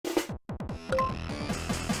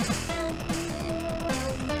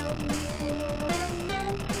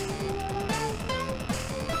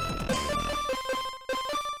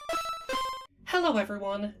Hello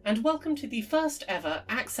everyone, and welcome to the first ever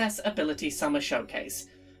Accessibility Summer Showcase,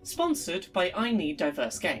 sponsored by I Need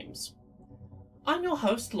Diverse Games. I'm your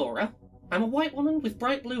host, Laura. I'm a white woman with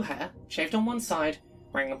bright blue hair, shaved on one side,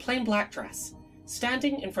 wearing a plain black dress,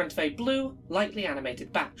 standing in front of a blue, lightly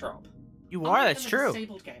animated backdrop. You are, that's true. I'm a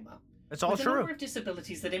disabled gamer. That's all with true. a number of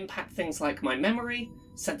disabilities that impact things like my memory,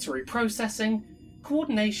 sensory processing,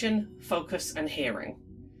 coordination, focus, and hearing.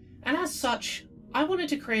 And as such, I wanted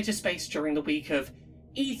to create a space during the week of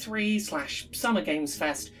E3/Summer Games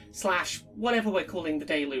Fest / whatever we're calling the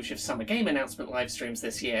deluge of summer game announcement live streams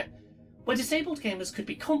this year, where disabled gamers could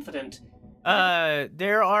be confident.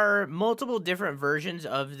 There are multiple different versions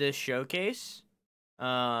of this showcase,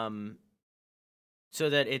 so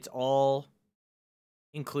that it's all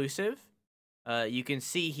inclusive. You can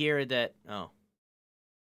see here that,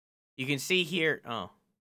 you can see here,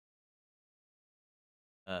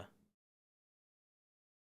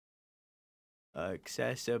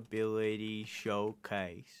 Accessibility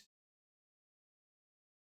Showcase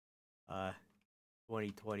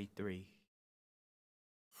 2023.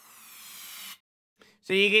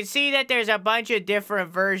 So you can see that there's a bunch of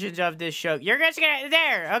different versions of this show. You're just gonna,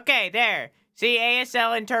 there, okay, there. See,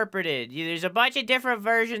 ASL interpreted. There's a bunch of different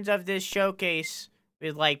versions of this showcase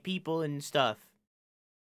with, like, people and stuff.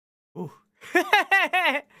 Ooh.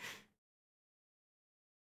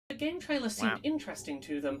 The game trailer seemed interesting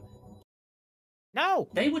to them. No!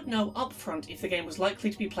 They would know upfront if the game was likely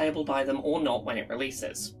to be playable by them or not when it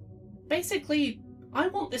releases. Basically, I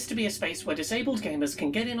want this to be a space where disabled gamers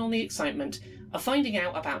can get in on the excitement of finding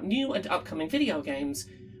out about new and upcoming video games,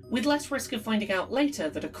 with less risk of finding out later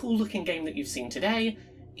that a cool-looking game that you've seen today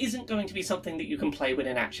isn't going to be something that you can play when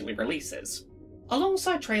it actually releases.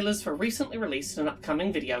 Alongside trailers for recently released and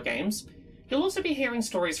upcoming video games, you'll also be hearing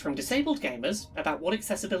stories from disabled gamers about what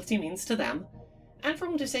accessibility means to them, and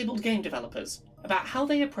from disabled game developers about how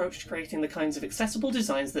they approached creating the kinds of accessible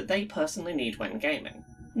designs that they personally need when gaming.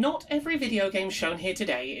 Not every video game shown here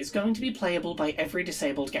today is going to be playable by every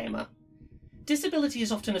disabled gamer. Disability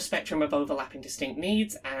is often a spectrum of overlapping distinct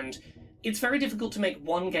needs, and it's very difficult to make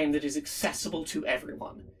one game that is accessible to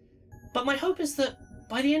everyone. But my hope is that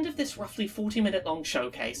by the end of this roughly 40-minute long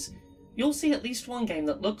showcase, you'll see at least one game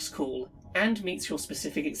that looks cool and meets your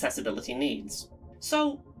specific accessibility needs.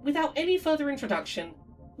 So, without any further introduction,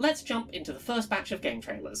 let's jump into the first batch of game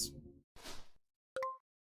trailers.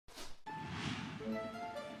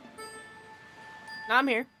 I'm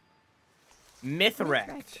here.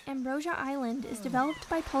 Mythwreck. Ambrosia Island is developed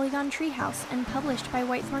by Polygon Treehouse and published by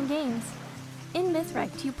Whitethorn Games. In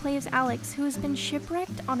Mythwrecked, you play as Alex, who has been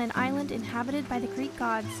shipwrecked on an island inhabited by the Greek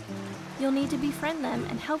gods. You'll need to befriend them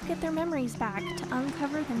and help get their memories back to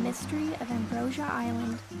uncover the mystery of Ambrosia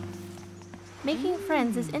Island. Making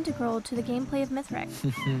friends is integral to the gameplay of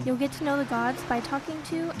Mythwrecked. You'll get to know the gods by talking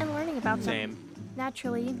to and learning about them. Same.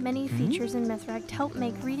 Naturally, many features in Mythwrecked help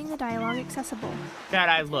make reading the dialogue accessible. God,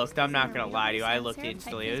 I looked. I'm not gonna lie to you. I looked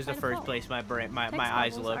instantly. It was the first place my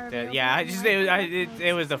eyes looked. Yeah,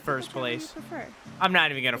 it was the first place. I'm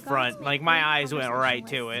not even gonna front. Like, my eyes went right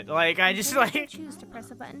to it. Like, I just like. Choose to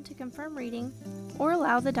press a button to confirm reading, or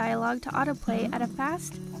allow the dialogue to autoplay at a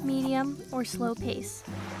fast, medium, or slow pace.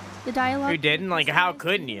 The dialogue. Who didn't? Like, how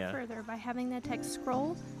couldn't you? Further by having the text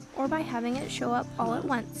scroll, or by having it show up all at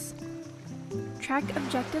once. Track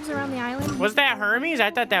objectives around the island. Was that Hermes?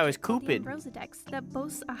 I thought that was The Cupid. Ambrosia-Dex that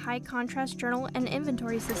boasts a high-contrast journal and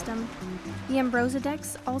inventory system. The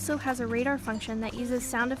Ambrosia-Dex also has a radar function that uses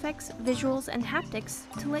sound effects, visuals, and haptics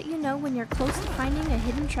to let you know when you're close to finding a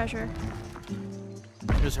hidden treasure.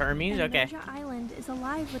 It was Hermes? Okay. Ambrosia Island is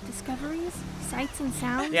alive with discoveries, sights, and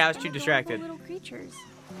sounds. Yeah, I was too and distracted. little creatures.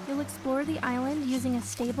 You'll explore the island using a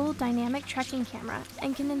stable, dynamic tracking camera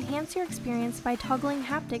and can enhance your experience by toggling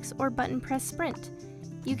haptics or button press sprint.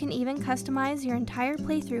 You can even customize your entire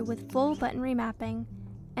playthrough with full button remapping.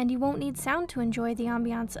 And you won't need sound to enjoy the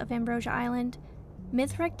ambiance of Ambrosia Island.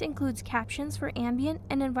 Mythwrecked includes captions for ambient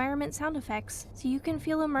and environment sound effects, so you can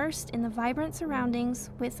feel immersed in the vibrant surroundings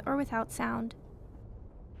with or without sound.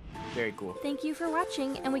 Very cool. Thank you for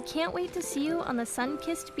watching, and we can't wait to see you on the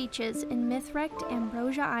sun-kissed beaches in Mythwrecked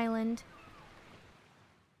Ambrosia Island.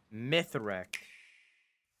 Mythwreck.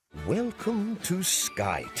 Welcome to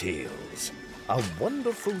Sky Tales, a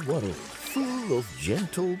wonderful world full of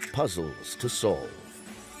gentle puzzles to solve.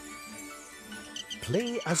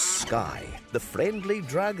 Play as Sky, the friendly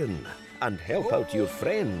dragon, and help out your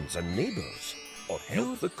friends and neighbours. Or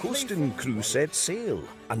help the coasting crew set sail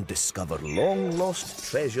and discover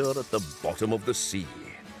long-lost treasure at the bottom of the sea.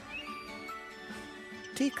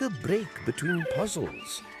 Take a break between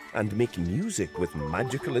puzzles and make music with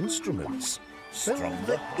magical instruments. Fill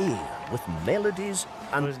the air with melodies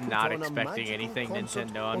and I was put not on a expecting magical anything, concert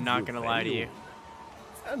Nintendo. I'm of not your gonna lie to very you. own.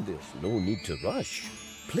 And there's no need to rush.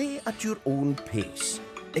 Play at your own pace.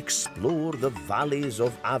 Explore the valleys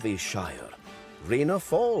of Avishire, Raina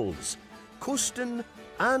Falls, Coaston,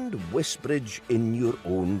 and Westbridge in your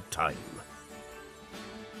own time.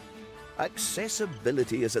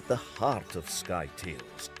 Accessibility is at the heart of Sky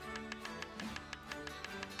Tales.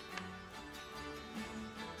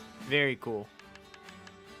 Very cool.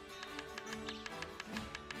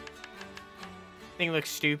 Thing looks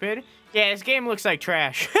stupid. Yeah, this game looks like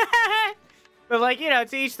trash. But like, you know,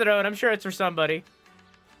 to each their own. I'm sure it's for somebody.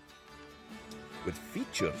 With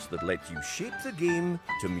features that let you shape the game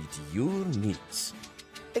to meet your needs.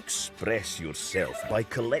 Express yourself by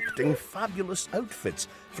collecting fabulous outfits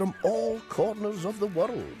from all corners of the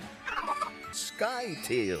world. Sky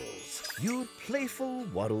Tales, your playful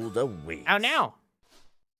world awaits. Out now.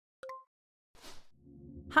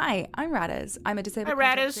 Hi, I'm Radaz. I'm a disabled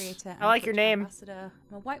Hi, content Radaz. creator and I like your cultural name. ambassador.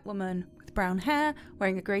 I'm a white woman with brown hair,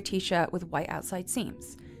 wearing a grey t-shirt with white outside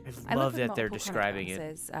seams. I love live with that they're multiple describing chronic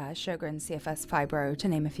it. illnesses, Sjogren, CFS, Fibro, to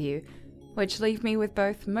name a few, which leave me with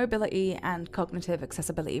both mobility and cognitive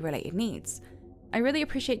accessibility related needs. I really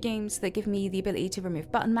appreciate games that give me the ability to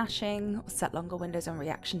remove button mashing, or set longer windows on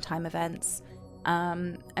reaction time events,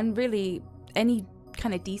 and really any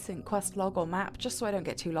kind of decent quest log or map, just so I don't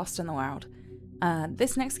get too lost in the world.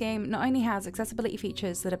 This next game not only has accessibility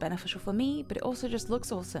features that are beneficial for me, but it also just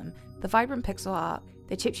looks awesome. The vibrant pixel art,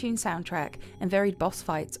 the chiptune soundtrack, and varied boss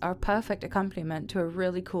fights are a perfect accompaniment to a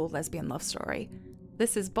really cool lesbian love story.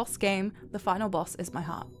 This is Boss Game, the final boss is my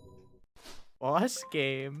heart. Boss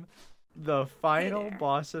game. The final Hey there.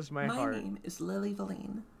 boss is my heart. My name is Lily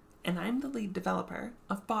Valine, and I'm the lead developer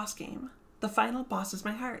of Boss Game. The final boss is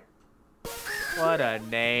my heart. What a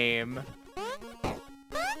name.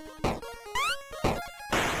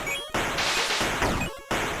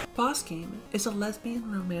 Boss Game is a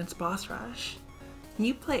lesbian romance boss rush.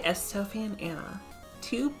 You play as Sophie and Anna,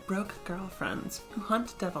 two broke girlfriends who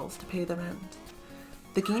hunt devils to pay the rent.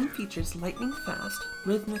 The game features lightning-fast,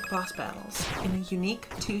 rhythmic boss battles in a unique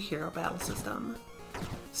two-hero battle system.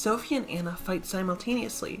 Sophie and Anna fight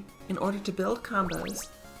simultaneously in order to build combos,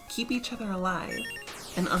 keep each other alive,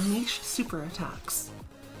 and unleash super attacks.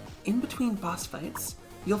 In between boss fights,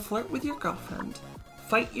 you'll flirt with your girlfriend,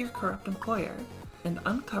 fight your corrupt employer, and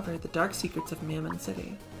uncover the dark secrets of Mammon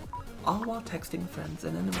City, all while texting friends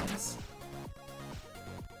and enemies.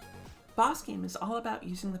 Boss Game is all about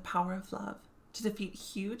using the power of love to defeat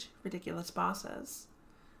huge, ridiculous bosses.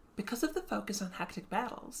 Because of the focus on hectic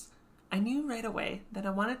battles, I knew right away that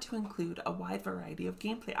I wanted to include a wide variety of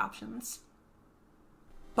gameplay options.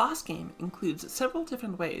 Boss Game includes several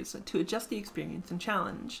different ways to adjust the experience and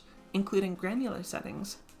challenge, including granular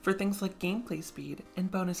settings for things like gameplay speed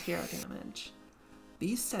and bonus hero damage.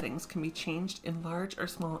 These settings can be changed in large or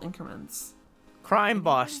small increments. Crime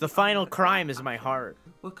boss. The final crime is my heart.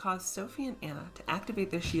 Will cause Sophie and Anna to activate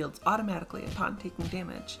their shields automatically upon taking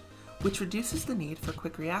damage, which reduces the need for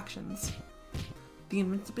quick reactions. The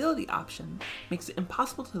invincibility option makes it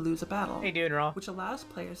impossible to lose a battle, How you doing, Raw? which allows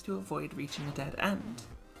players to avoid reaching a dead end.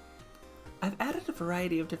 I've added a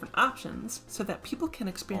variety of different options so that people can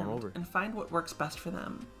experiment and find what works best for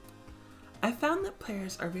them. I've found that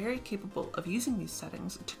players are very capable of using these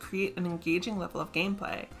settings to create an engaging level of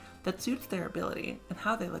gameplay that suits their ability and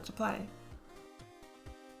how they like to play.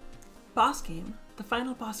 Boss Game, The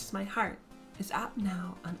Final Boss is My Heart, is out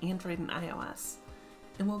now on Android and iOS,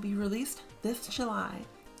 and will be released this July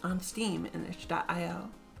on Steam and itch.io.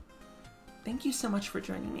 Thank you so much for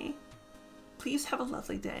joining me. Please have a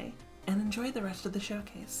lovely day, and enjoy the rest of the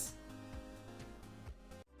showcase.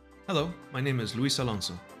 Hello, my name is Luis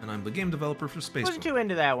Alonso, and I'm the game developer for Wasn't Spaceboat. too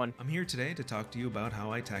into that one. I'm here today to talk to you about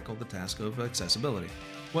how I tackle the task of accessibility.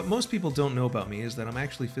 What most people don't know about me is that I'm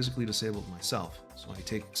actually physically disabled myself, so I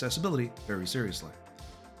take accessibility very seriously.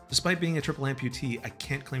 Despite being a triple amputee, I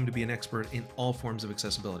can't claim to be an expert in all forms of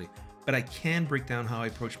accessibility, but I can break down how I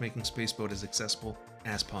approach making Spaceboat as accessible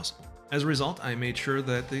as possible. As a result, I made sure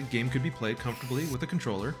that the game could be played comfortably with a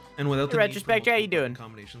controller and without the Hey, need Retrospect, for how you multiple doing?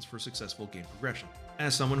 combinations for successful game progression.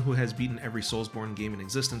 As someone who has beaten every Soulsborne game in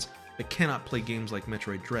existence but cannot play games like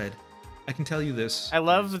Metroid Dread, I can tell you this. I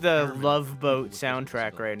love is the paramount Love for Boat people with soundtrack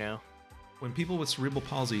disability. right now. When people with cerebral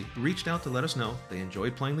palsy reached out to let us know they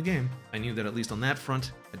enjoyed playing the game, I knew that at least on that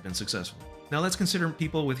front, I'd been successful. Now let's consider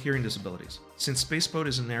people with hearing disabilities. Since Spaceboat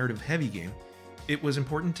is a narrative-heavy game, it was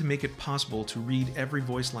important to make it possible to read every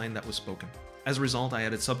voice line that was spoken. As a result, I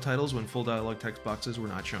added subtitles when full dialogue text boxes were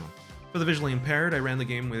not shown. For the visually impaired, I ran the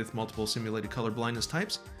game with multiple simulated color blindness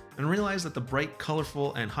types, and realized that the bright,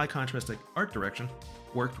 colorful, and high contrast art direction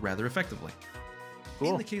worked rather effectively.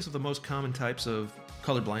 In the case of the most common types of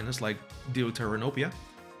color blindness like deuteranopia,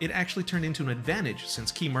 it actually turned into an advantage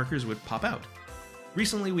since key markers would pop out.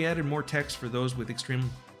 Recently, we added more text for those with extreme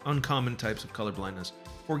uncommon types of color blindness,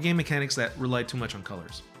 or game mechanics that rely too much on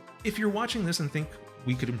colors. If you're watching this and think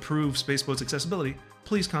we could improve Spaceboat's accessibility,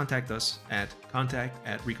 please contact us at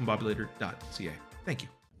contact@recombobulator.ca. Thank you.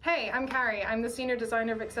 Hey, I'm Carrie. I'm the Senior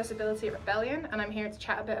Designer of Accessibility at Rebellion, and I'm here to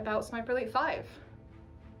chat a bit about Sniper Elite 5.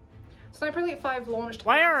 Sniper Elite 5 launched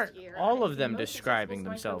Why last aren't year, all and of it's them the most describing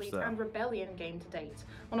successful themselves, Sniper Elite though? and Rebellion game to date.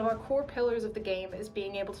 One of our core pillars of the game is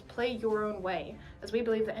being able to play your own way, as we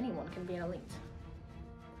believe that anyone can be an elite.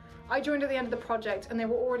 I joined at the end of the project, and there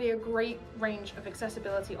were already a great range of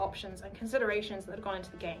accessibility options and considerations that had gone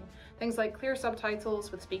into the game. Things like clear subtitles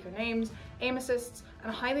with speaker names, aim assists,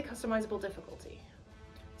 and highly customizable difficulty.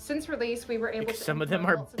 Since release, we were able to some of them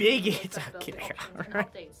implement are lots of big. visual It's accessibility okay, options and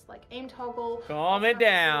alright. updates like aim toggle, Calm it automatic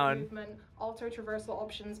down. movement, auto traversal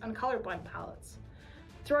options, and colorblind palettes.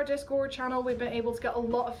 Through our Discord channel, we've been able to get a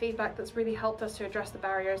lot of feedback that's really helped us to address the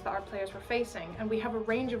barriers that our players were facing, and we have a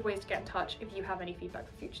range of ways to get in touch if you have any feedback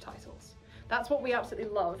for future titles. That's what we absolutely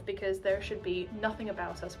love, because there should be nothing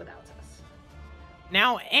about us without us.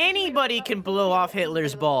 Now anybody can blow off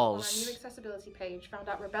Hitler's On our new balls. accessibility page found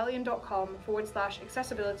at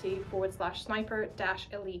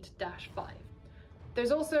rebellion.com/accessibility/sniper-elite-5.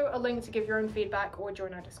 There's also a link to give your own feedback or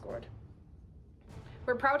join our Discord.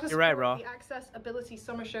 We're proud to You're right, support Raw. the Accessibility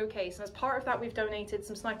Summer Showcase, and as part of that, we've donated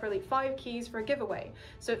some Sniper Elite 5 keys for a giveaway.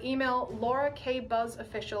 So email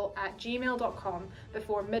laurakbuzzofficial@gmail.com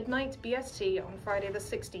before midnight BST on Friday the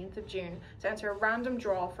 16th of June to enter a random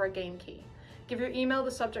draw for a game key. Give your email the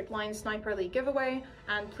subject line Sniper Elite Giveaway,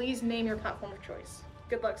 and please name your platform of choice.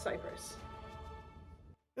 Good luck, snipers.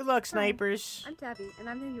 Good luck, snipers. I'm Tabby, and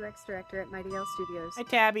I'm the UX director at Mighty Owl Studios. Hi, Our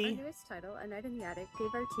Tabby. newest title, A Night in the Attic,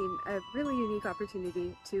 gave our team a really unique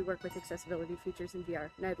opportunity to work with accessibility features in VR,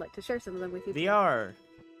 and I'd like to share some of them with you today. VR.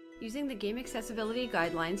 Using the game accessibility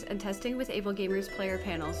guidelines and testing with Able Gamers player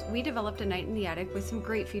panels, we developed A Night in the Attic with some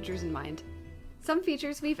great features in mind. Some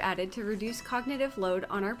features we've added to reduce cognitive load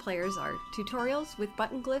on our players are tutorials with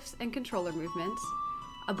button glyphs and controller movements,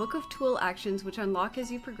 a book of tool actions which unlock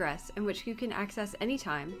as you progress and which you can access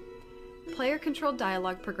anytime, player-controlled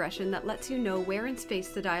dialogue progression that lets you know where in space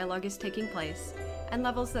the dialogue is taking place, and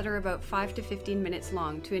levels that are about 5 to 15 minutes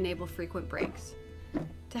long to enable frequent breaks.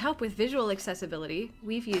 To help with visual accessibility,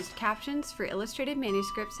 we've used captions for illustrated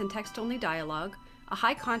manuscripts and text-only dialogue, a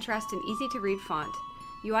high contrast and easy-to-read font,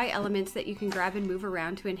 UI elements that you can grab and move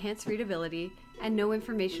around to enhance readability, and no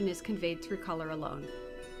information is conveyed through color alone.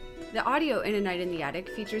 The audio in A Night in the Attic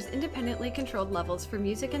features independently controlled levels for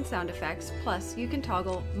music and sound effects, plus you can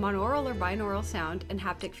toggle monaural or binaural sound and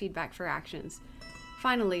haptic feedback for actions.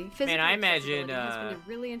 Finally, physical I imagine, accessibility has been a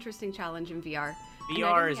really interesting challenge in VR. VR A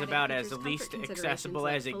Night in is the about Attic as the features least comfort accessible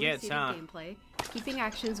considerations as it like fully gets, seated huh? gameplay, keeping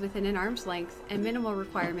actions within an arm's length, and minimal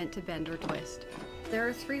requirement to bend or twist. There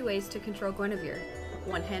are 3 ways to control Guinevere: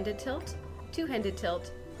 one-handed tilt, two-handed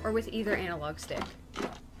tilt, or with either analog stick.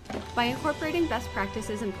 By incorporating best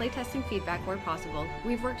practices and playtesting feedback where possible,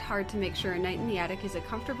 we've worked hard to make sure A Night in the Attic is a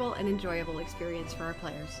comfortable and enjoyable experience for our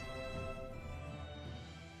players.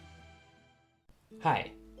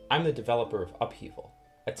 Hi, I'm the developer of Upheaval,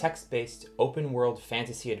 a text-based open-world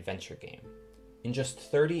fantasy adventure game. In just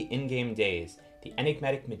 30 in-game days, the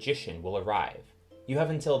enigmatic magician will arrive. You have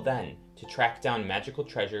until then to track down magical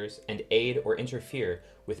treasures and aid or interfere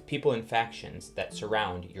with people and factions that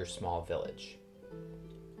surround your small village.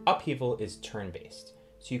 Upheaval is turn-based,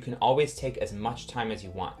 so you can always take as much time as you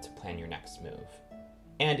want to plan your next move.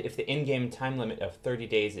 And if the in-game time limit of 30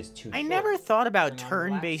 days is too short, I never thought about turn on the last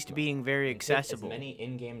turn-based mode being very and take accessible. as many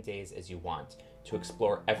in-game days as you want to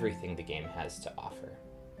explore everything the game has to offer.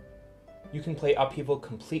 You can play Upheaval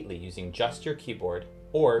completely using just your keyboard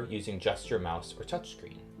or using just your mouse or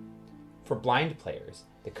touchscreen. For blind players,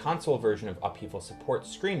 the console version of Upheaval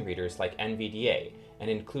supports screen readers like NVDA and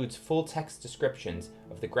includes full text descriptions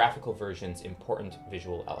of the graphical version's important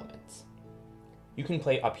visual elements. You can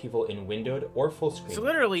play Upheaval in windowed or full screen. It's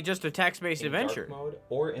literally just a text-based in adventure. dark mode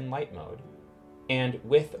or in light mode, and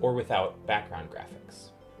with or without background graphics.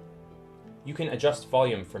 You can adjust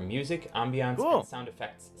volume for music, ambiance, Cool. and sound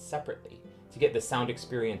effects separately to get the sound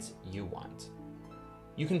experience you want.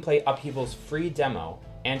 You can play Upheaval's free demo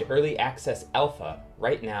and early access alpha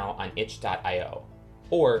right now on itch.io,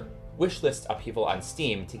 or wishlist Upheaval on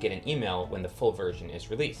Steam to get an email when the full version is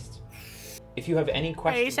released. If you have any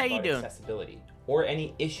questions how you about doing? accessibility or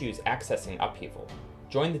any issues accessing Upheaval,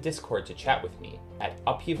 Join the Discord to chat with me at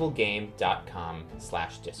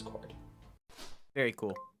upheavalgame.com/discord. Very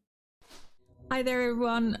cool. Hi there,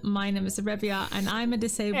 everyone. My name is Rebia, and I'm a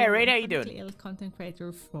disabled Hey, Ray, how you and doing? mentally ill content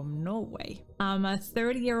creator from Norway. I'm a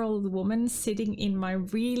 30-year-old woman sitting in my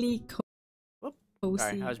really cozy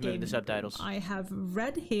Sorry, I was moving the gaming subtitles. room. I have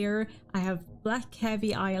red hair, I have black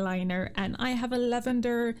heavy eyeliner, and I have a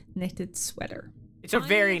lavender knitted sweater. It's a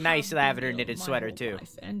very nice have lavender been ill knitted my sweater, whole too.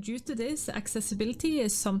 life, and due to this, accessibility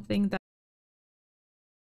is something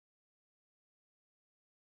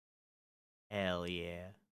Hell yeah.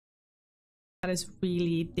 that is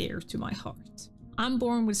really dear to my heart. I'm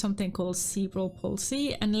born with something called cerebral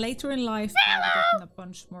palsy, and later in life I've gotten a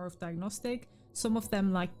bunch more of diagnostic, some of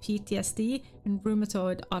them like PTSD and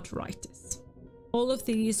rheumatoid arthritis. All of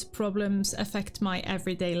these problems affect my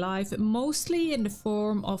everyday life, mostly in the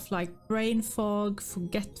form of like brain fog,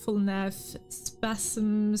 forgetfulness,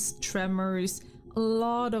 spasms, tremors, a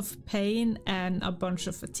lot of pain, and a bunch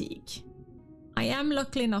of fatigue. I am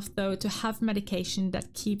lucky enough though to have medication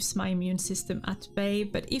that keeps my immune system at bay,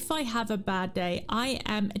 but if I have a bad day, I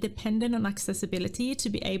am dependent on accessibility to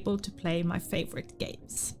be able to play my favorite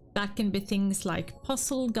games. That can be things like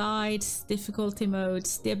puzzle guides, difficulty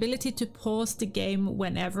modes, the ability to pause the game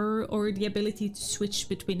whenever, or the ability to switch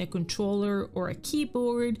between a controller or a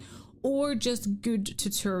keyboard, or just good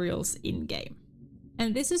tutorials in-game.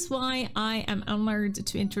 And this is why I am honored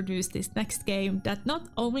to introduce this next game that not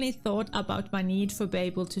only thought about my need for being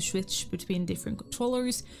able to switch between different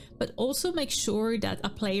controllers, but also make sure that a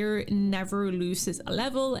player never loses a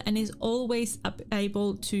level and is always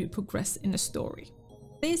able to progress in a story.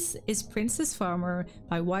 This is Princess Farmer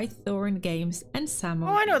by Whitethorn Games and Samo.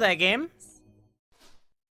 Oh, I know that game.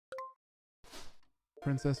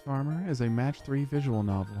 Princess Farmer is a match-3 visual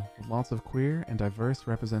novel with lots of queer and diverse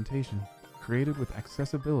representation, created with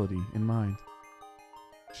accessibility in mind.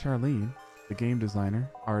 Charlene, the game designer,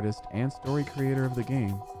 artist, and story creator of the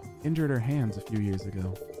game, injured her hands a few years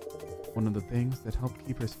ago. One of the things that helped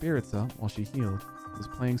keep her spirits up while she healed was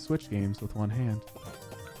playing Switch games with one hand.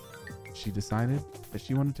 She decided that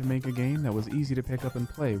she wanted to make a game that was easy to pick up and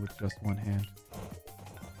play with just one hand.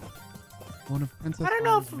 One of Princess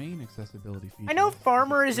Farmer's main accessibility features. I know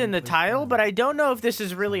Farmer is in the title, but I don't know if this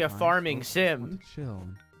is really a Sometimes farming folks sim. want to chill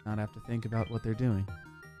and not have to think about what they're doing.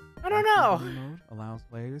 I don't know. Activity mode allows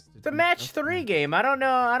players to It's a do match just 3 that. game. I don't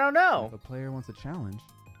know. If a player wants a challenge,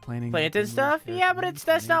 planning Planting stuff? Yeah, but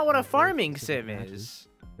that's not what a farming sim is.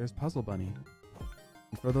 There's Puzzle Bunny.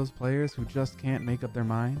 And for those players who just can't make up their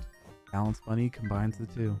mind, Balance Bunny combines the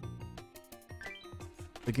two.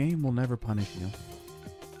 The game will never punish you.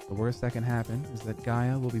 The worst that can happen is that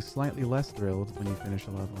Gaia will be slightly less thrilled when you finish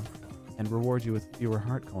a level, and reward you with fewer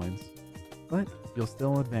heart coins. But you'll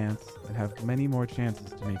still advance and have many more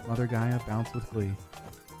chances to make Mother Gaia bounce with glee.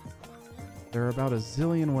 There are about a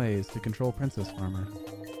zillion ways to control Princess Farmer.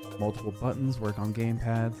 Multiple buttons work on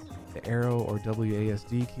gamepads, the arrow or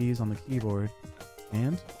WASD keys on the keyboard,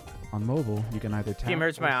 and on mobile you can either tap Game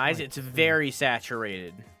hurts or my eyes. swipe It's to move. very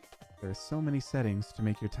saturated. There are so many settings to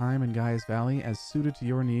make your time in Gaia's Valley as suited to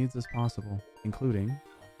your needs as possible, including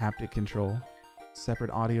haptic control, separate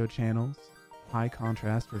audio channels, high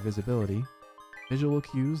contrast for visibility, visual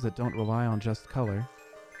cues that don't rely on just color,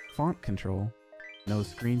 font control, no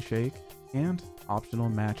screen shake, and optional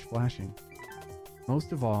match flashing.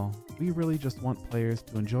 Most of all, we really just want players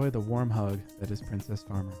to enjoy the warm hug that is Princess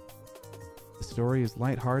Farmer. The story is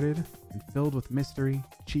lighthearted and filled with mystery,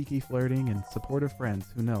 cheeky flirting, and supportive friends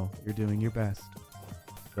who know you're doing your best.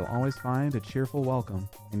 You'll always find a cheerful welcome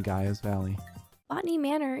in Gaia's Valley. Botany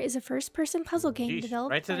Manor is a first-person puzzle game Jeez,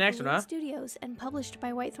 developed right to the by next one, Balloon huh? Studios and published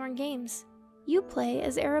by Whitethorn Games. You play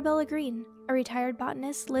as Arabella Green, a retired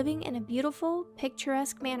botanist living in a beautiful,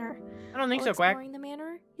 picturesque manor. I don't think While so, Quack. exploring the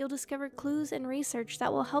manor, you'll discover clues and research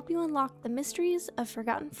that will help you unlock the mysteries of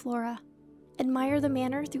forgotten flora. Admire the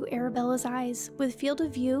manor through Arabella's eyes, with field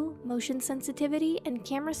of view, motion sensitivity, and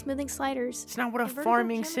camera smoothing sliders. It's not what a Invertible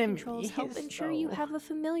farming camera sim controls is, help ensure you though. have a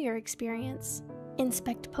familiar experience.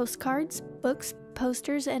 Inspect postcards, books,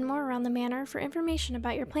 posters, and more around the manor for information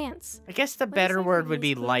about your plants. I guess the When better aside word from would be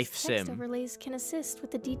these clues, life text sim. overlays can assist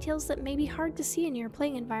with the details that may be hard to see in your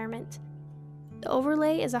playing environment. The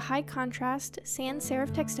overlay is a high contrast, sans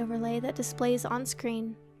serif text overlay that displays on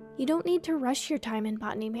screen. You don't need to rush your time in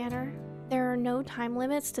Botany Manor. There are no time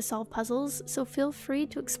limits to solve puzzles, so feel free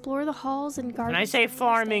to explore the halls and gardens. When I say during your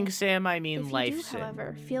farming stay. sim, I mean If life you do, sim.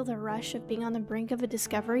 however, feel the rush of being on the brink of a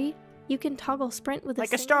discovery, you can toggle sprint with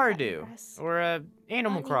Like a single button Stardew press. or a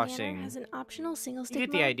Animal Botany Crossing. Manor has an optional single You stick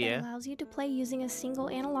get the mode idea. that allows you to play using a single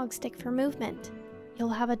analog stick for movement. You'll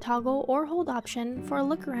have a toggle or hold option for a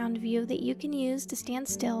look-around view that you can use to stand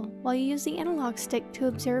still while you use the analog stick to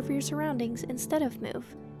observe your surroundings instead of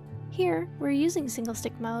move. Here, we're using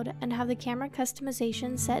single-stick mode and have the camera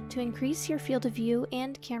customization set to increase your field of view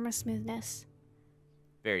and camera smoothness.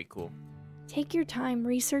 Very cool. Take your time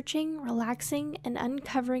researching, relaxing, and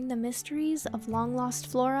uncovering the mysteries of long-lost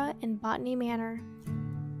flora in Botany Manor.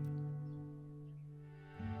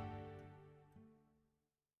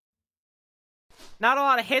 Not a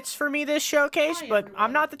lot of hits for me this showcase, Hi, but everyone.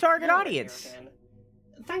 I'm not the target Noah audience. here again.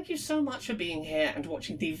 Thank you so much for being here and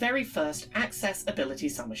watching the very first Accessibility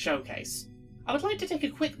Summer Showcase. I would like to take a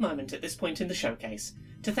quick moment at this point in the showcase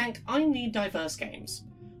to thank I Need Diverse Games,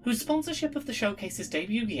 whose sponsorship of the showcase's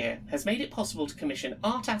debut year has made it possible to commission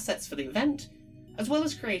art assets for the event, as well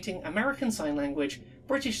as creating American Sign Language,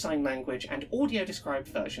 British Sign Language, and audio-described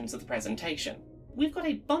versions of the presentation. We've got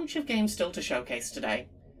a bunch of games still to showcase today,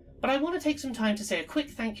 but I want to take some time to say a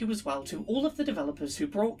quick thank you as well to all of the developers who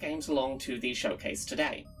brought games along to the showcase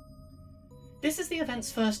today. This is the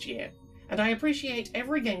event's first year, and I appreciate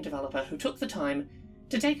every game developer who took the time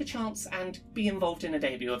to take a chance and be involved in a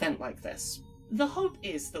debut event like this. The hope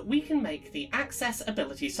is that we can make the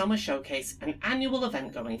Accessibility Summer Showcase an annual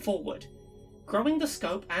event going forward, growing the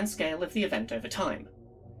scope and scale of the event over time.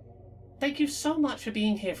 Thank you so much for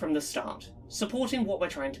being here from the start, supporting what we're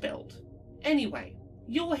trying to build. Anyway,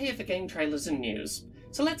 you're here for game trailers and news,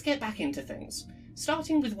 so let's get back into things,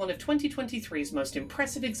 starting with one of 2023's most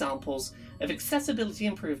impressive examples of accessibility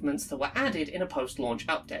improvements that were added in a post-launch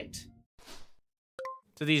update.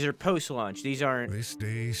 So these are post-launch. These aren't. This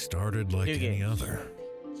day started like any other.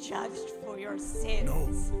 Judged for your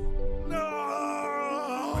sins. No!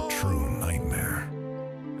 A true nightmare.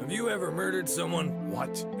 Have you ever murdered someone?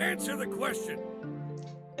 What? Answer the question!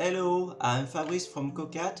 Hello, I'm Fabrice from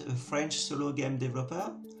Cocat, a French solo game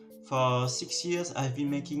developer. For 6 years I've been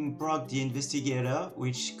making Brock the Investigator,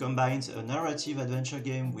 which combines a narrative adventure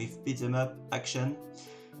game with beat-em-up action.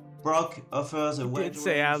 Brock offers a wide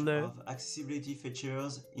range of accessibility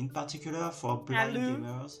features, in particular for blind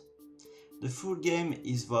gamers. The full game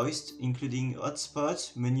is voiced, including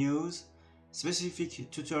hotspots, menus, specific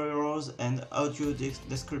tutorials and audio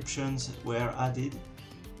descriptions were added.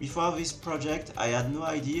 Before this project, I had no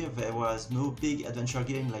idea there was no big adventure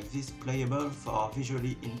game like this playable for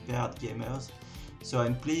visually impaired gamers, so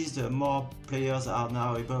I'm pleased more players are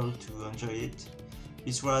now able to enjoy it.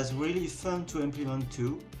 This was really fun to implement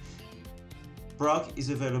too. Brock is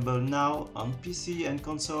available now on PC and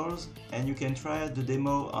consoles, and you can try the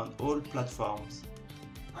demo on all platforms.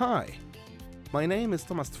 Hi, my name is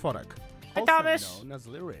Thomas Tvorek, also known as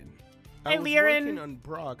Lirin. I was working on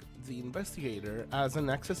Brock the Investigator as an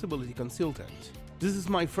accessibility consultant. This is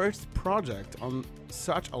my first project on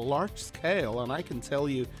such a large scale, and I can tell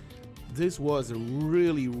you this was a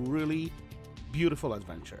really beautiful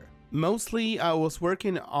adventure. Mostly I was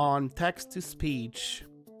working on text-to-speech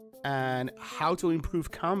and how to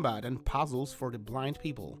improve combat and puzzles for the blind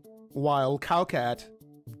people, while Cowcat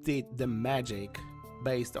did the magic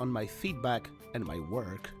based on my feedback and my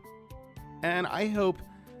work. And I hope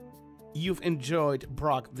you've enjoyed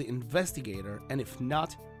Brock the Investigator, and if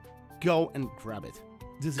not, go and grab it.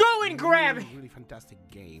 This is a really fantastic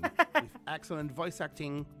game with excellent voice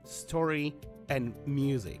acting, story, and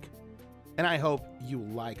music. And I hope you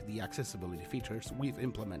like the accessibility features we've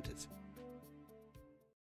implemented.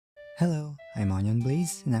 Hello, I'm Onion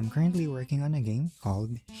Blaze, and I'm currently working on a game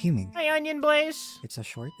called Huming. Hi, Onion Blaze! It's a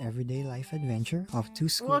short everyday life adventure of two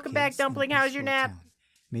school Welcome back, kids Dumpling. in a How's your peaceful nap? town,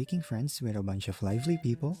 making friends with a bunch of lively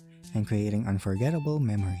people and creating unforgettable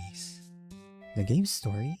memories. The game's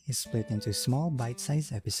story is split into small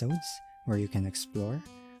bite-sized episodes where you can explore,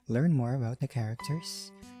 learn more about the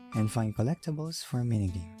characters, and find collectibles for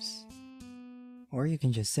minigames. Or you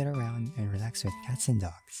can just sit around and relax with cats and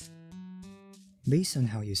dogs. Based on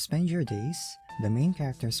how you spend your days, the main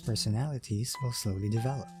characters' personalities will slowly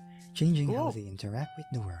develop, changing how they interact with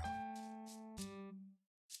the world.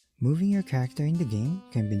 Moving your character in the game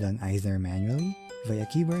can be done either manually, via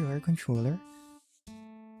keyboard or controller,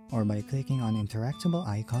 or by clicking on interactable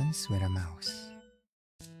icons with a mouse.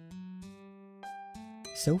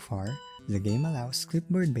 So far, the game allows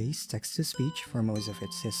clipboard-based text-to-speech for most of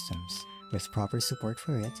its systems, with proper support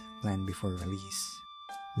for it planned before release.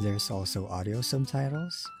 There's also audio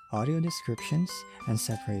subtitles, audio descriptions, and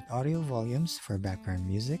separate audio volumes for background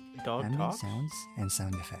music, ambient sounds, and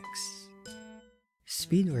sound effects.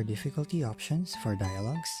 Speed or difficulty options for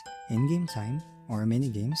dialogues, in-game time, or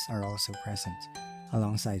minigames are also present,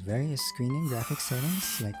 alongside various screen and graphic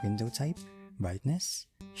settings like window type, brightness,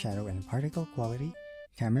 shadow and particle quality,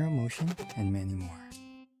 camera motion, and many more.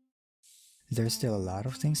 There's still a lot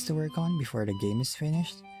of things to work on before the game is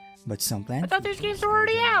finished, but some planned I thought these features games were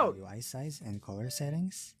already are out! UI size and color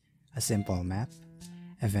settings, a simple map,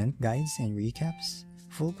 event guides and recaps,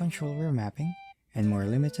 full controller mapping, and more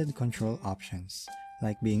limited control options,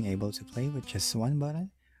 like being able to play with just one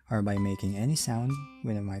button or by making any sound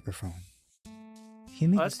with a microphone.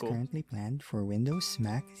 HIMIG is currently planned for Windows,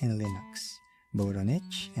 Mac, and Linux, both on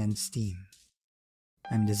itch and Steam.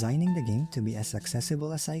 I'm designing the game to be as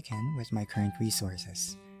accessible as I can with my current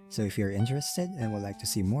resources, so if you're interested and would like to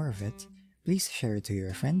see more of it, please share it to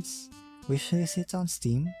your friends, wishlist it on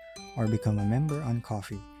Steam, or become a member on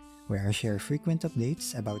Ko-fi, where I share frequent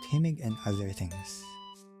updates about HIMIG and other things.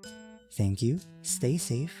 Thank you, stay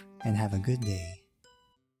safe, and have a good day.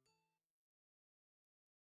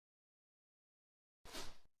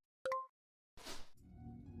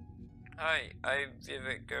 Hi, I'm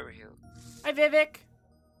Vivek Gohill. Hi, Vivek.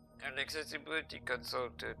 An accessibility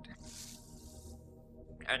consultant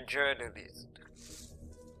and journalist.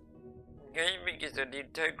 Gaming is an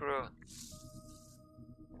integral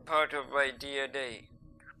part of my DNA.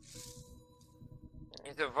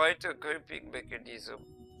 It's a vital coping mechanism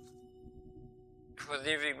for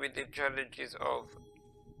living with the challenges of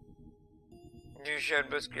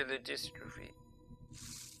Duchenne muscular dystrophy.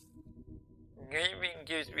 Gaming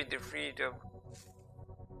gives me the freedom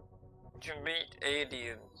to meet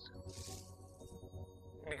aliens,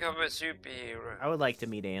 become a superhero. I would like to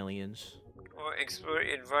meet aliens. Or explore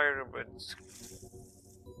environments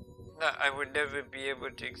that I would never be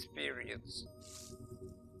able to experience.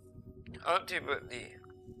 Ultimately,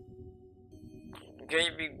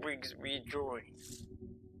 gaming brings me joy.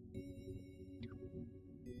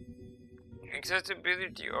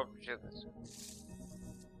 Accessibility options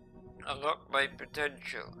unlock my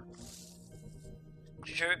potential,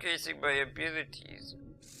 showcasing my abilities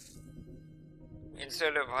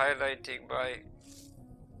instead of highlighting my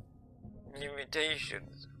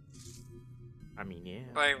limitations. I mean, yeah.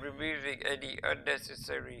 By removing any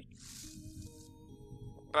unnecessary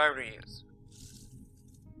barriers.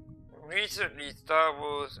 Recently, Star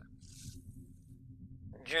Wars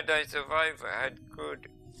Jedi Survivor had good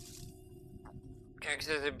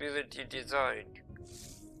accessibility design.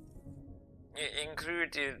 It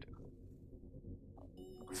included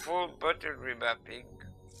full button remapping,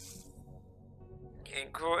 a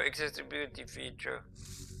core accessibility feature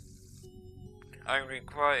I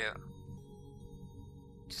require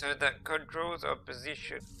so that controls are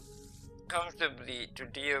positioned comfortably to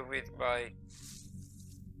deal with my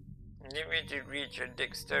limited reach and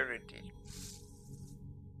dexterity.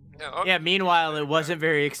 Yeah, meanwhile, it wasn't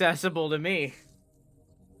very accessible to me.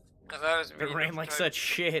 Allows me It ran like such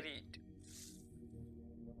shit.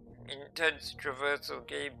 Intense traversal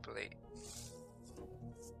gameplay.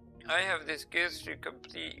 I have the skills to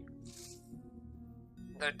complete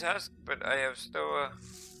the task, but I have slower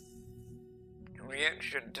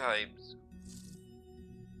reaction times.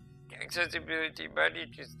 Accessibility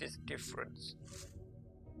manages this difference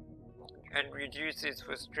and reduces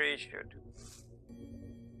frustration.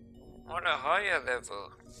 On a higher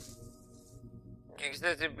level,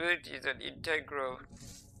 accessibility is an integral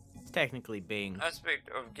Technically Bing. aspect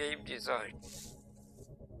of game design,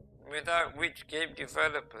 without which game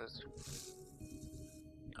developers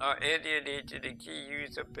are alienated a key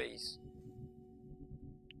user base.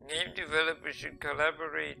 Game developers should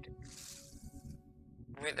collaborate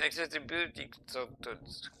with accessibility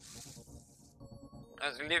consultants,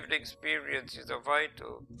 as lived experiences are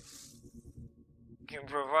vital to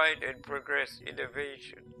provide and progress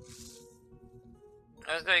innovation.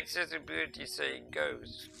 As the accessibility saying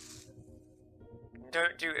goes,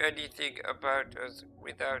 don't do anything about us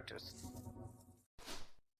without us.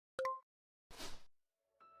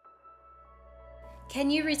 Can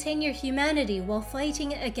you retain your humanity while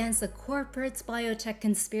fighting against the corporate's biotech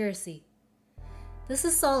conspiracy? This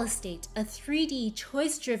is Solid State, a 3D,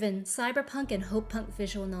 choice-driven cyberpunk and hope-punk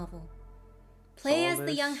visual novel. Play as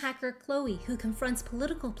the young hacker Chloe, who confronts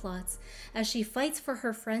political plots as she fights for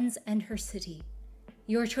her friends and her city.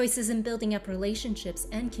 Your choices in building up relationships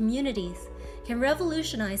and communities can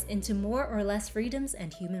revolutionize into more or less freedoms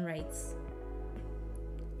and human rights.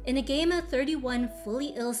 In a game of 31 fully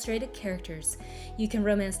illustrated characters, you can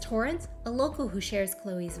romance Torrent, a local who shares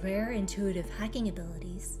Chloe's rare intuitive hacking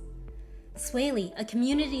abilities. Swaley, a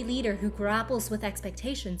community leader who grapples with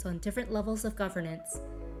expectations on different levels of governance.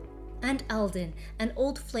 And Alden, an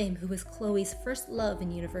old flame who was Chloe's first love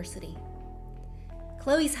in university.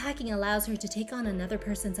 Chloe's hacking allows her to take on another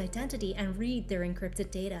person's identity and read their encrypted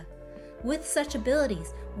data. With such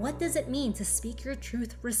abilities, what does it mean to speak your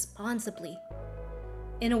truth responsibly?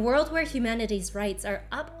 In a world where humanity's rights are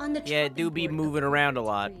up on the Yeah, it do be moving around a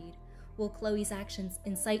lot. will Chloe's actions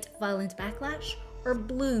incite violent backlash or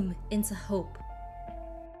bloom into hope?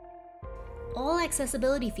 All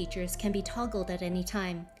accessibility features can be toggled at any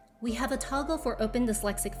time. We have a toggle for Open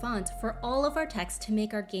Dyslexic Font for all of our text to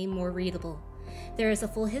make our game more readable. There is a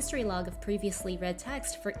full history log of previously read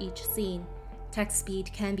text for each scene. Text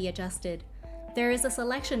speed can be adjusted. There is a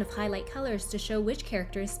selection of highlight colors to show which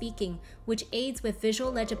character is speaking, which aids with visual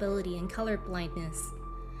legibility and color blindness.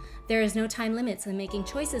 There is no time limits on making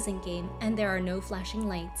choices in-game, and there are no flashing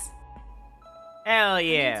lights. Hell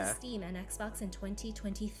Coming yeah. to Steam and Xbox in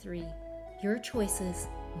 2023. Your choices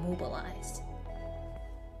mobilized.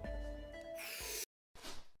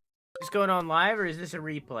 Is this going on live or is this a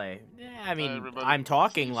replay? I mean, I'm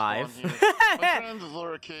talking live. My friend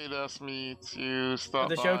Loracade asked me to stop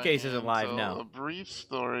The by showcase isn't and live tell now. a brief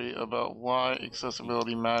story about why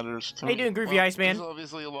accessibility matters to How me. you doing, Groovy Iceman? There's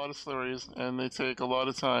obviously a lot of stories, and they take a lot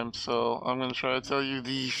of time, so I'm going to try to tell you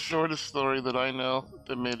the shortest story that I know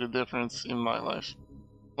that made a difference in my life.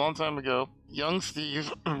 A long time ago, young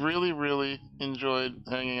Steve really enjoyed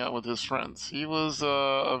hanging out with his friends. He was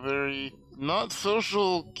a very not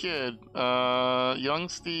social kid. Young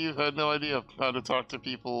Steve had no idea how to talk to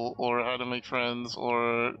people or how to make friends,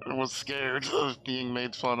 or was scared of being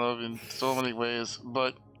made fun of in so many ways.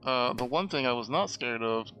 But the one thing I was not scared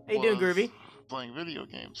of How you doing, Groovy? playing video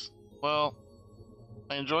games. Well,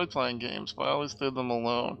 I enjoyed playing games, but I always did them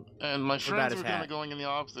alone. And my friends were kind of going in the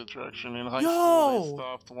opposite direction. In high school, they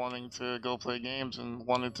stopped wanting to go play games and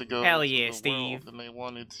wanted to go Hell to yeah, the Steve. world, and they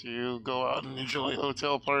wanted to go out and enjoy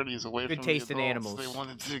hotel parties away Good from taste the in adults. animals. They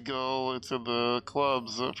wanted to go to the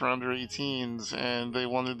clubs for under 18s, and they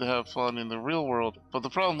wanted to have fun in the real world. But the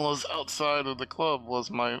problem was, outside of the club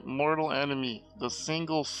was my mortal enemy, the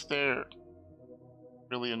single stare.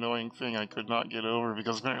 Really annoying thing I could not get over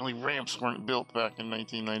because apparently ramps weren't built back in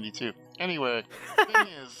 1992. Anyway, the thing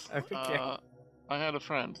is, I had a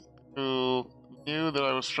friend who knew that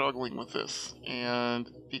I was struggling with this,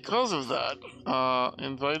 and because of that,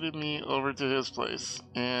 invited me over to his place.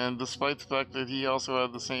 And despite the fact that he also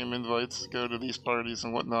had the same invites to go to these parties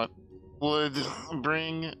and whatnot, would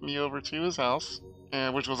bring me over to his house,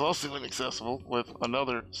 which was also inaccessible with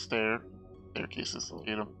another staircases,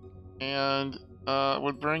 hate 'em, and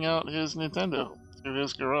would bring out his Nintendo to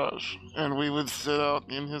his garage, and we would sit out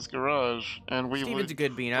in his garage, and we Steven's would a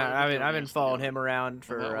good bean. I've been following him around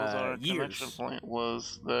for that was our years. connection point,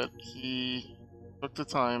 was that he took the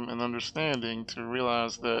time and understanding to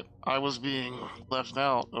realize that I was being left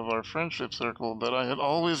out of our friendship circle that I had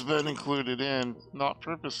always been included in, not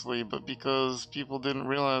purposely, but because people didn't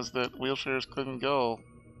realize that wheelchairs couldn't go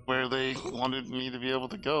where they wanted me to be able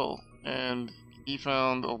to go. And he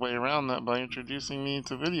found a way around that by introducing me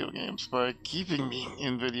to video games, by keeping me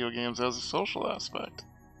in video games as a social aspect.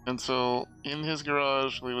 And so, in his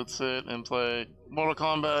garage, we would sit and play Mortal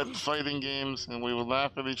Kombat fighting games, and we would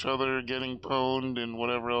laugh at each other getting pwned and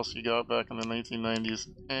whatever else you got back in the 1990s.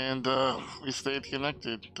 And we stayed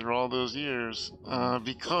connected through all those years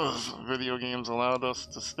because video games allowed us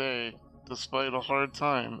to stay despite a hard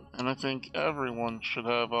time. And I think everyone should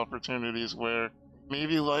have opportunities where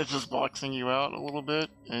maybe life is boxing you out a little bit,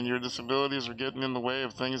 and your disabilities are getting in the way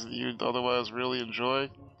of things that you'd otherwise really enjoy.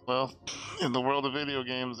 Well, in the world of video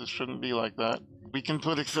games, it shouldn't be like that. We can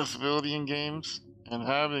put accessibility in games, and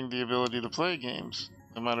having the ability to play games,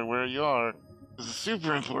 no matter where you are, is a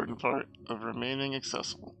super important part of remaining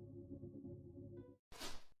accessible.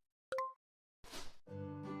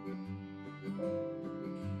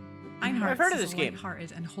 I've heard of is this a game.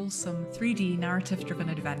 light-hearted and wholesome 3D narrative-driven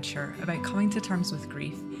adventure about coming to terms with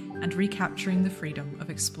grief and recapturing the freedom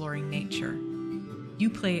of exploring nature.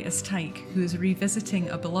 You play as Tyke, who is revisiting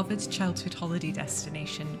a beloved childhood holiday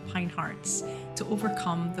destination, Pine Hearts, to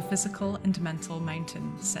overcome the physical and mental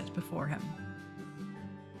mountain set before him.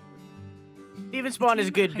 Steven Spawn is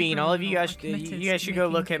a good bean. All of you guys should go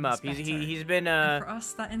look him up. He's been For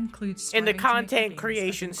us, that includes in the striving to make content games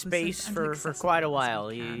creation as inclusive space and for accessible quite a as while.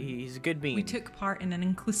 we can. He's a good bean. We took part in an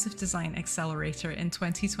inclusive design accelerator in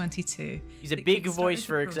 2022. He's a that big kickstarted voice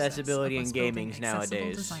for the process accessibility of in us building gaming accessible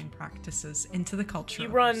nowadays. design practices into the culture. He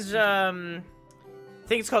of runs our studio. I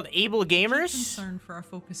think it's called Able Gamers. Concern for our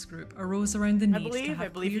focus group arose around the need to have I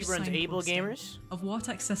believe he clear runs Able signposting Gamers. of what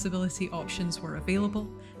accessibility options were available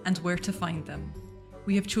and where to find them.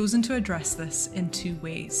 We have chosen to address this in two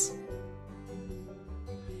ways.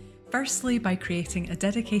 Firstly, by creating a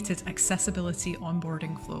dedicated accessibility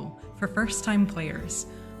onboarding flow for first-time players,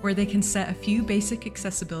 where they can set a few basic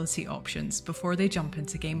accessibility options before they jump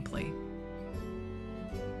into gameplay.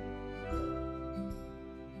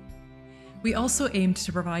 We also aimed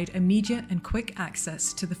to provide immediate and quick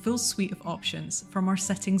access to the full suite of options from our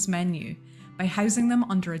settings menu by housing them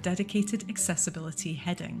under a dedicated accessibility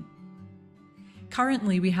heading.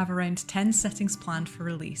 Currently, we have around 10 settings planned for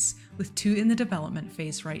release, with 2 in the development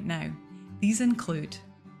phase right now. These include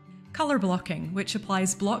colour blocking, which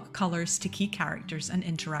applies block colours to key characters and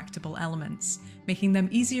interactable elements, making them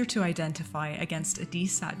easier to identify against a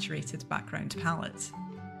desaturated background palette.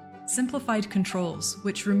 Simplified controls,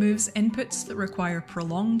 which removes inputs that require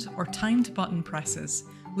prolonged or timed button presses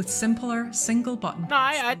with simpler single button. No,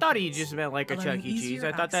 I thought he just meant like a Chuck E. Cheese.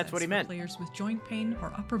 I thought that's what he meant. Players with joint pain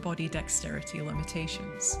or upper body dexterity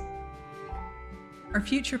limitations. Our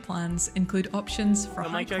future plans include options for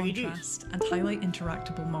high contrast and highlight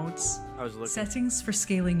interactable modes, settings for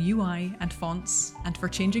scaling UI and fonts, and for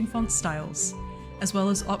changing font styles, as well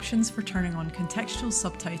as options for turning on contextual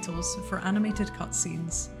subtitles for animated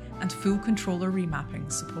cutscenes, and full controller remapping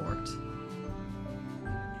support.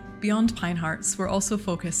 Beyond Pine Hearts, we're also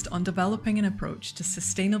focused on developing an approach to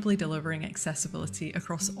sustainably delivering accessibility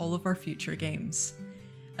across all of our future games.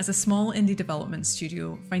 As a small indie development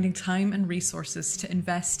studio, finding time and resources to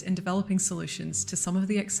invest in developing solutions to some of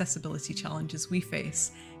the accessibility challenges we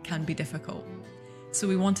face can be difficult. So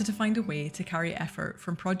we wanted to find a way to carry effort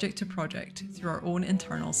from project to project through our own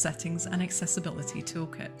internal settings and accessibility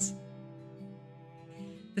toolkit.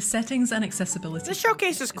 The settings and accessibility. This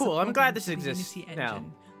showcase is cool. I'm glad this exists now.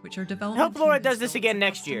 Which are developed. Hope Laura does this again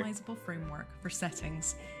next year. Customizable framework for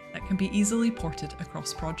settings that can be easily ported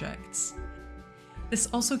across projects. This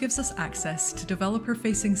also gives us access to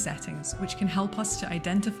developer-facing settings, which can help us to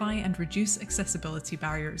identify and reduce accessibility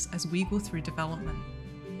barriers as we go through development.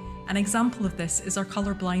 An example of this is our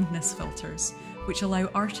color blindness filters, which allow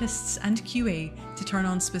artists and QA to turn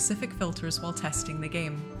on specific filters while testing the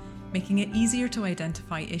game, making it easier to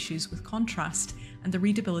identify issues with contrast and the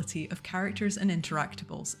readability of characters and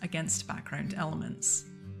interactables against background elements.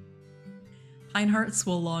 Pine Hearts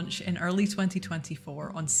will launch in early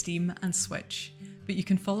 2024 on Steam and Switch, but you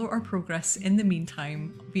can follow our progress in the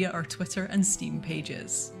meantime via our Twitter and Steam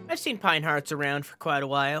pages. I've seen Pine Hearts around for quite a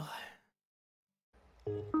while.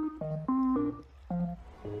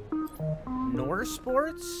 Nor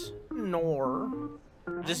Sports? Nor.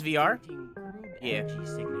 Is this VR? Yeah.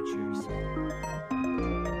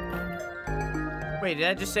 Wait, did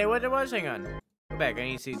I just say what it was? Hang on. Go back, I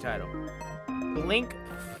need to see the title. Blink.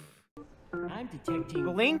 I'm detecting.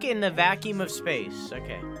 Blink in the vacuum of space.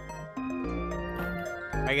 Okay.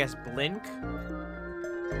 I guess blink.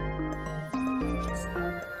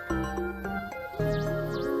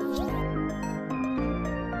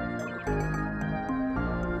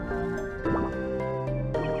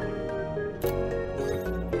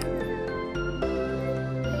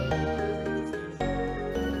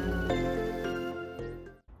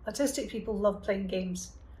 Autistic people love playing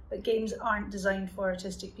games, but games aren't designed for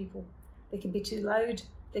autistic people. They can be too loud,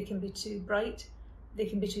 they can be too bright, they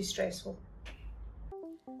can be too stressful.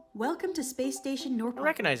 Welcome to Space Station Norpoint. I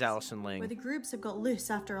recognize Allison Ling. Where the groups have got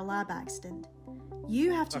loose after a lab accident.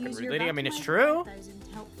 You have to Fucking use your I mean, it's true.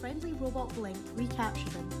 to help friendly robot Blink recapture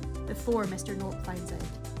them before Mr. Norp finds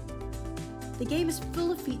out. The game is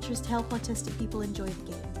full of features to help autistic people enjoy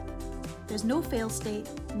the game. There's no fail state,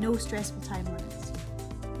 no stressful time limits.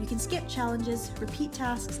 You can skip challenges, repeat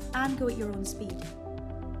tasks, and go at your own speed.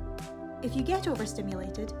 If you get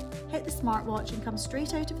overstimulated, hit the smartwatch and come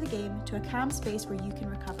straight out of the game to a calm space where you can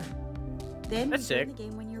recover. Then begin the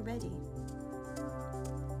game when you're ready.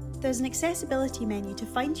 There's an accessibility menu to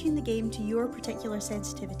fine-tune the game to your particular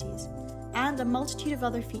sensitivities, and a multitude of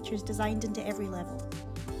other features designed into every level.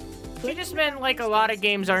 She just meant like a lot of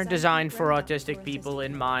games aren't designed for autistic people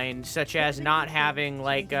in mind, such as not having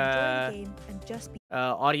like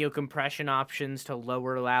audio compression options to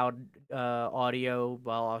lower loud audio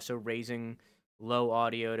while also raising low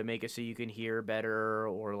audio to make it so you can hear better,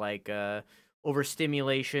 or like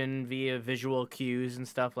overstimulation via visual cues and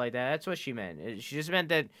stuff like that. That's what she meant. She just meant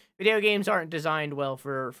that video games aren't designed well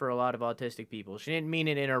for a lot of autistic people. She didn't mean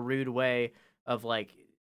it in a rude way of like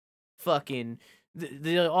fucking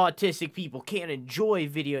the autistic people can't enjoy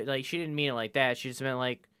video. Like, she didn't mean it like that. She just meant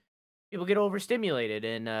like people get overstimulated,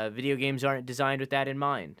 and video games aren't designed with that in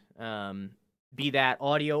mind. Be that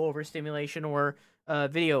audio overstimulation or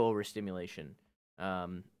video overstimulation.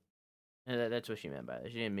 That's what she meant by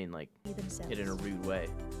that. She didn't mean like it in a rude way.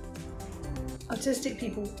 Autistic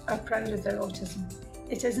people are proud of their autism.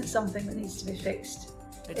 It isn't something that needs to be fixed.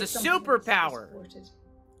 It's a superpower.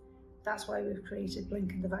 That's why we've created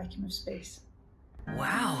Blink in the Vacuum of Space.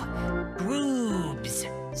 Wow, boobs.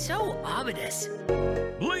 So ominous.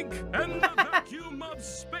 Blink and the Vacuum of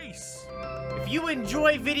space. If you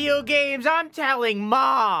enjoy video games, I'm telling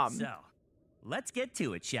Mom. So, let's get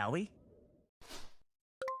to it, shall we?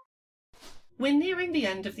 We're nearing the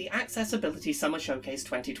end of the Accessibility Summer Showcase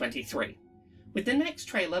 2023, with the next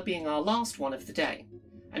trailer being our last one of the day,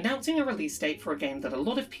 announcing a release date for a game that a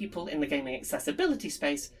lot of people in the gaming accessibility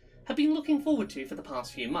space have been looking forward to for the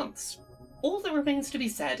past few months. All that remains to be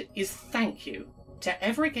said is thank you to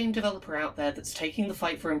every game developer out there that's taking the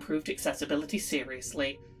fight for improved accessibility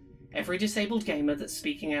seriously, every disabled gamer that's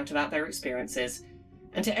speaking out about their experiences,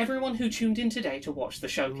 and to everyone who tuned in today to watch the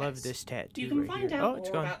showcase. I love this tattoo. You can right find here. out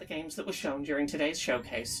more about the games that were shown during today's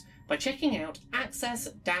showcase by checking out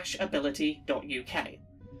access-ability.uk,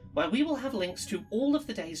 where we will have links to all of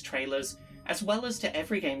the day's trailers, as well as to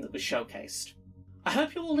every game that was showcased. I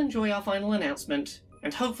hope you all enjoy our final announcement,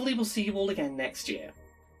 and hopefully we'll see you all again next year.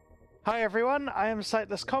 Hi everyone, I am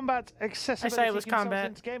Sightless Combat, accessibility Sightless consultant,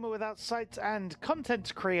 Combat. gamer without sight, and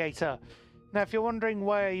content creator. Now, if you're wondering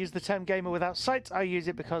why I use the term gamer without sight, I use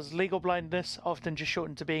it because legal blindness, often just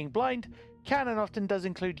shortened to being blind, can and often does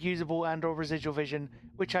include usable and or residual vision,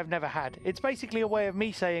 which I've never had. It's basically a way of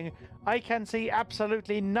me saying, I can see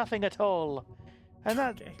absolutely nothing at all. And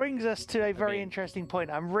that brings us to a very interesting point.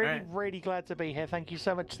 I'm really glad to be here. Thank you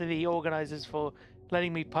so much to the organisers for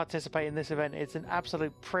letting me participate in this event. It's an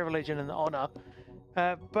absolute privilege and an honour.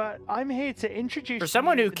 But I'm here to introduce For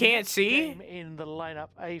someone who can't see, in the lineup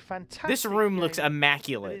a fantastic this room looks game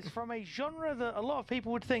immaculate. that is from a genre that a lot of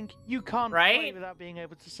people would think you can't play without being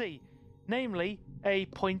able to see, namely a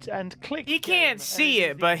point and click. You can't see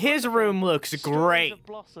it, but his room looks great. Of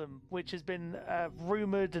Blossom, which has been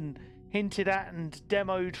rumored and hinted at and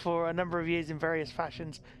demoed for a number of years in various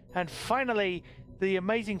fashions, and finally the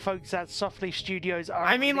amazing folks at Softleaf Studios are.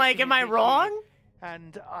 I mean, like, am I wrong?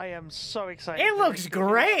 And I am so excited. It looks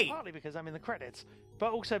great! Partly because I'm in the credits,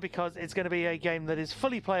 but also because it's going to be a game that is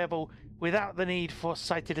fully playable without the need for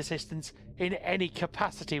sighted assistance in any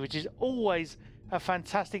capacity, which is always a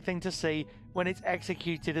fantastic thing to see when it's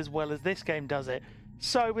executed as well as this game does it.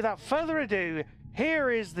 So, without further ado,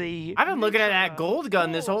 here is the... I've been looking at that gold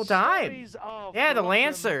gun this whole time. Yeah, the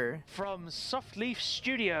Lancer. From Softleaf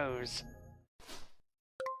Studios.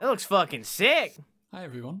 It looks fucking sick. Hi,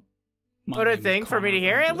 everyone. What a thing for me to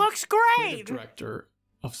hear. It looks great. Director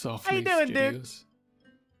of Softleaf How you doing, Studios. dude?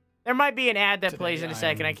 There might be an ad that Today, plays in a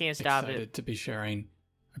second. I can't stop excited it. to be sharing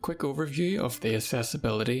a quick overview of the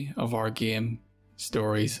accessibility of our game,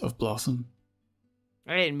 Stories of Blossom.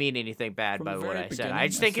 I didn't mean anything bad From by the what very I said. beginning, I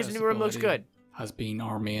just think his new room looks good. Has been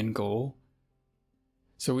our main goal.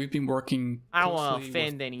 So we've been working I don't want to closely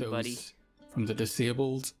offend with anybody. those from the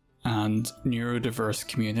disabled and neurodiverse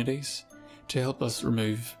communities to help us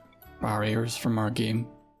remove barriers from our game.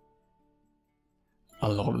 A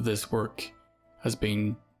lot of this work has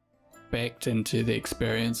been baked into the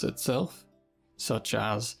experience itself, such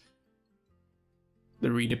as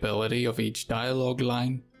the readability of each dialogue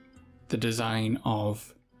line, the design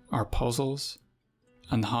of our puzzles,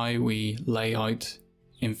 and how we lay out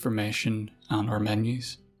information and our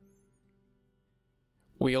menus.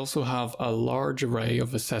 We also have a large array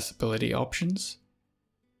of accessibility options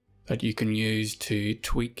that you can use to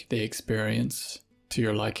tweak the experience to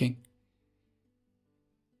your liking.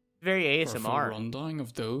 Very For a full ASMR. rundown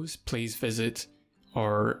of those, please visit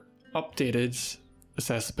our updated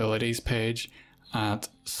accessibilities page at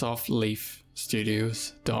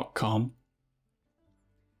softleafstudios.com.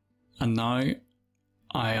 And now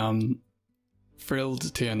I am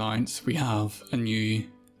thrilled to announce we have a new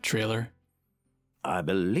trailer. I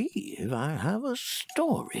believe I have a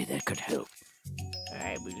story that could help.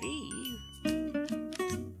 I believe.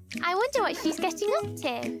 I wonder what she's getting up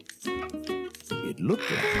to. It looked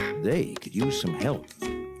like they could use some help,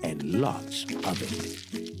 and lots of it.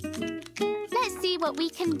 Let's see what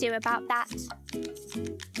we can do about that.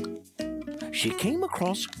 She came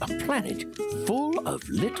across a planet full of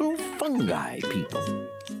little fungi people.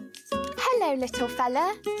 Hello, little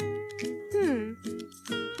fella.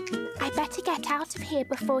 I better get out of here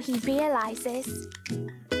before he realizes.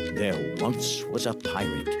 There once was a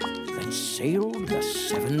pirate that sailed the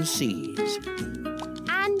 7 seas.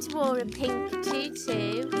 And wore a pink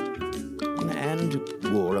tutu. And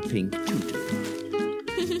wore a pink tutu.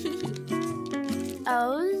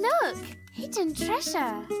 Oh, look! Hidden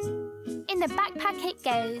treasure. In the backpack it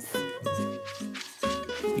goes.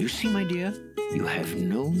 You see, my dear, you have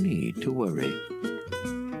no need to worry.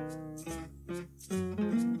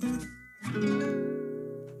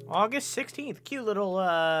 August 16th. Cute little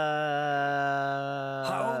How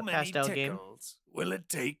many pastel game. tickles will it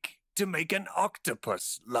take to make an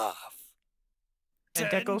octopus laugh? 10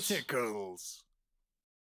 Tentacles? tickles.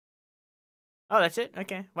 Oh, that's it.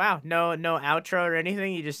 Okay. Wow. No outro or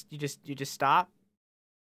anything. You just stop.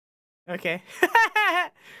 Okay.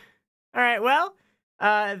 All right. Well,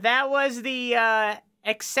 that was the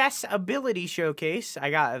accessibility showcase. I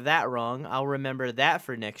got that wrong. I'll remember that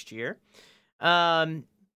for next year.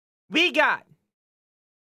 We got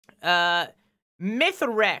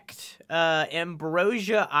Mythwrecked,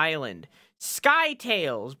 Ambrosia Island, Sky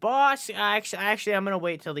Tales, Boss. Actually, I'm gonna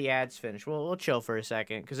wait till the ads finish. We'll chill for a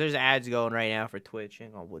second because there's ads going right now for Twitch.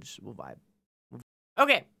 Hang on, we'll vibe.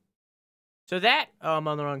 Okay, so that I'm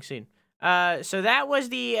on the wrong scene. So that was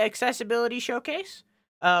the accessibility showcase.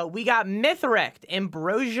 We got Mythwrecked,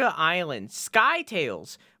 Ambrosia Island, Sky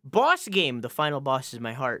Tales, Boss Game. The final boss is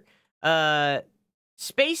my heart.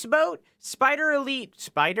 Space Boat, Sniper Elite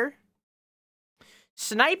 5,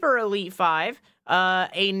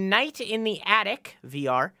 A Night in the Attic,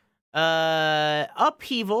 VR,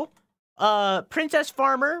 Upheaval, Princess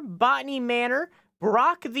Farmer, Botany Manor,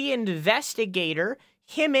 Brock the Investigator,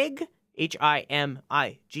 Himig,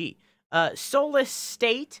 Himig, Soulless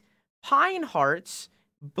State, Pine Hearts,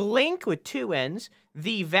 Blink with 2 N's,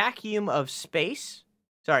 The Vacuum of Space,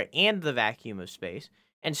 and The Vacuum of Space,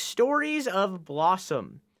 and Stories of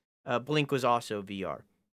Blossom. Blink was also VR.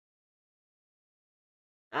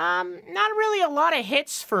 Not really a lot of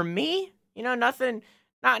hits for me. You know, nothing,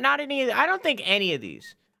 not any, I don't think any of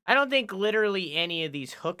these. I don't think literally any of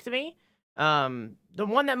these hooked me. The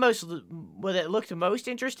one that looked most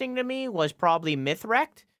interesting to me was probably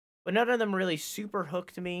Mythwrecked, but none of them really super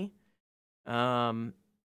hooked me. But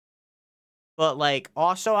like,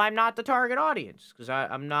 also I'm not the target audience, because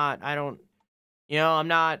I'm not, so I'm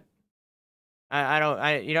not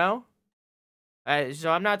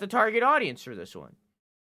the target audience for this one.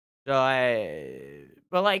 But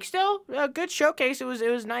like, still a good showcase. It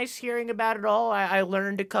was nice hearing about it all. I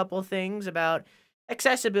learned a couple things about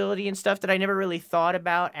accessibility and stuff that I never really thought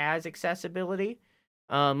about as accessibility.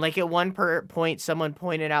 Like at one point, someone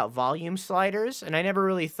pointed out volume sliders, and I never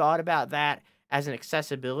really thought about that as an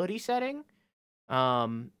accessibility setting.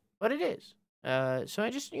 But it is. So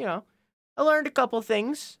I just, I learned a couple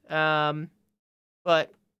things.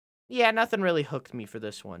 But yeah, nothing really hooked me for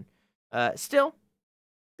this one. Still,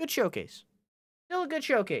 good showcase. Still a good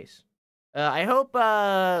showcase. I hope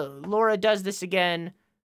Laura does this again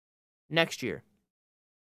next year.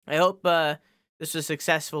 I hope this was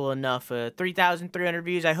successful enough. 3,300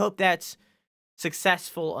 views. I hope that's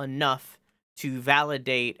successful enough to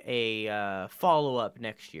validate a follow-up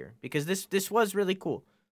next year. Because this was really cool.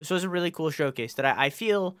 This was a really cool showcase that I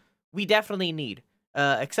feel we definitely need.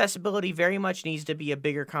 Accessibility very much needs to be a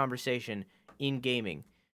bigger conversation in gaming.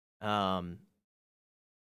 So,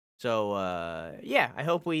 yeah, I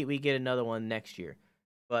hope we get another one next year.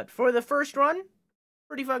 But for the first run,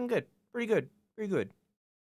 pretty fucking good. Pretty good.